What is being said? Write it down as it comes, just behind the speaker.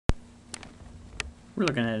We're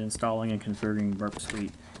looking at installing and configuring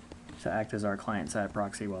Burp-Suite to act as our client-side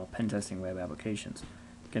proxy while pen testing web applications.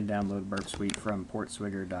 You can download Burp-Suite from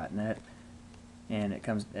portswigger.net, and it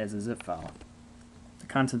comes as a zip file. The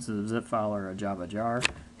contents of the zip file are a Java jar.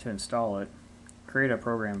 To install it, create a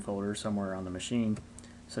program folder somewhere on the machine,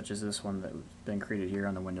 such as this one that's been created here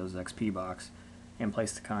on the Windows XP box, and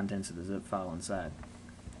place the contents of the zip file inside.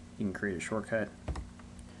 You can create a shortcut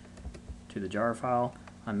to the jar file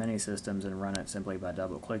on many systems and run it simply by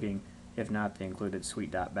double-clicking. If not, the included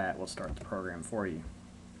suite.bat will start the program for you.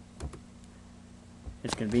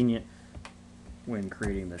 It's convenient when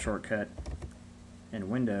creating the shortcut in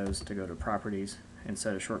Windows to go to Properties and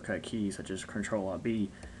set a shortcut key such as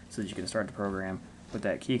Control-Alt-B so that you can start the program with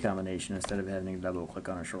that key combination instead of having to double-click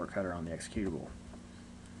on a shortcut or on the executable.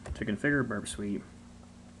 To configure Burp-Suite,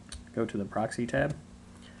 go to the Proxy tab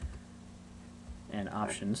and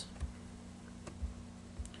Options,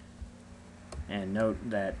 and note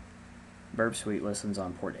that Burp-Suite listens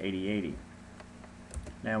on port 8080.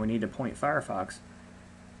 Now we need to point Firefox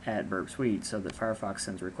at Burp-Suite so that Firefox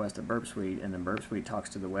sends a request to Burp-Suite, and then Burp-Suite talks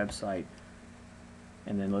to the website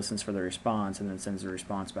and then listens for the response and then sends the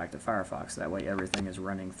response back to Firefox. That way everything is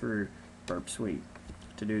running through Burp-Suite.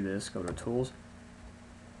 To do this, go to Tools,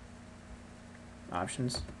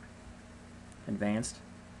 Options, Advanced,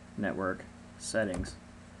 Network, Settings,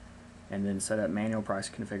 and then set up manual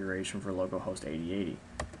proxy configuration for localhost 8080.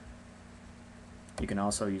 You can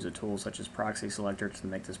also use a tool such as Proxy Selector to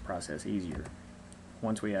make this process easier.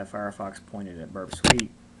 Once we have Firefox pointed at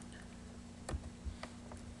Burp-Suite,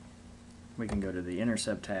 we can go to the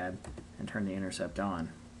Intercept tab and turn the intercept on.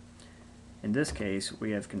 In this case,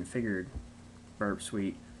 we have configured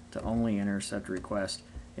Burp-Suite to only intercept requests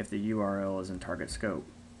if the URL is in target scope.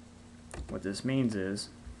 What this means is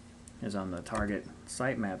on the target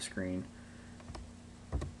sitemap screen,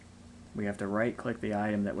 we have to right-click the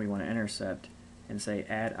item that we want to intercept and say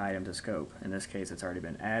Add Item to Scope. In this case, it's already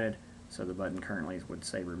been added, so the button currently would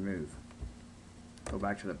say Remove. Go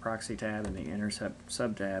back to the Proxy tab and the Intercept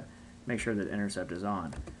sub-tab, make sure that Intercept is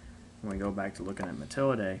on. When we go back to looking at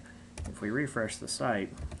Matilde, if we refresh the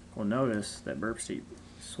site, we'll notice that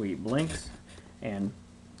Burp-Suite blinks and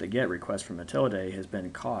the GET request from Matilde has been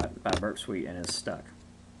caught by Burp-Suite and is stuck.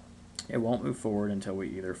 It won't move forward until we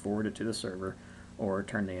either forward it to the server or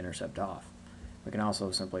turn the intercept off. We can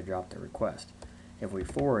also simply drop the request. If we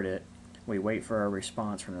forward it, we wait for a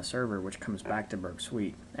response from the server, which comes back to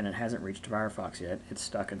Burp-Suite, and it hasn't reached Firefox yet. It's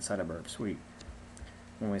stuck inside of Burp-Suite.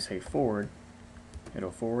 When we say forward,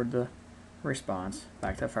 it'll forward the response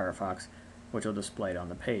back to Firefox, which will display it on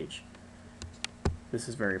the page. This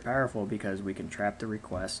is very powerful because we can trap the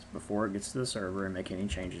request before it gets to the server and make any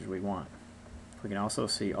changes we want. We can also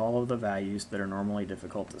see all of the values that are normally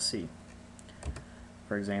difficult to see.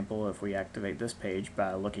 For example, if we activate this page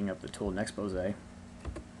by looking up the tool Nexpose,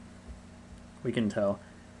 we can tell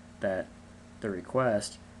that the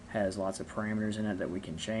request has lots of parameters in it that we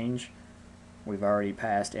can change. We've already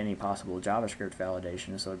passed any possible JavaScript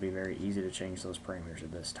validation, so it'd be very easy to change those parameters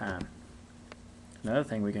at this time. Another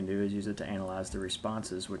thing we can do is use it to analyze the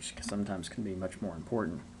responses, which sometimes can be much more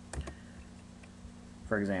important.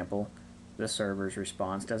 For example, this server's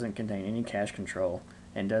response doesn't contain any cache control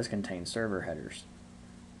and does contain server headers.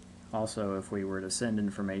 Also, if we were to send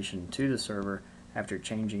information to the server after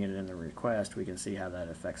changing it in the request, we can see how that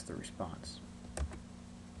affects the response.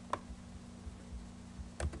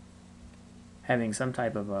 Having some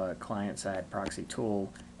type of a client-side proxy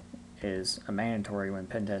tool is a mandatory when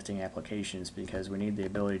pen testing applications because we need the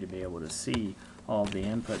ability to be able to see all of the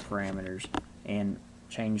input parameters and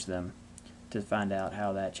change them to find out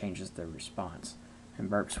how that changes the response. And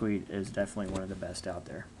Burp-Suite is definitely one of the best out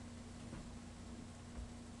there.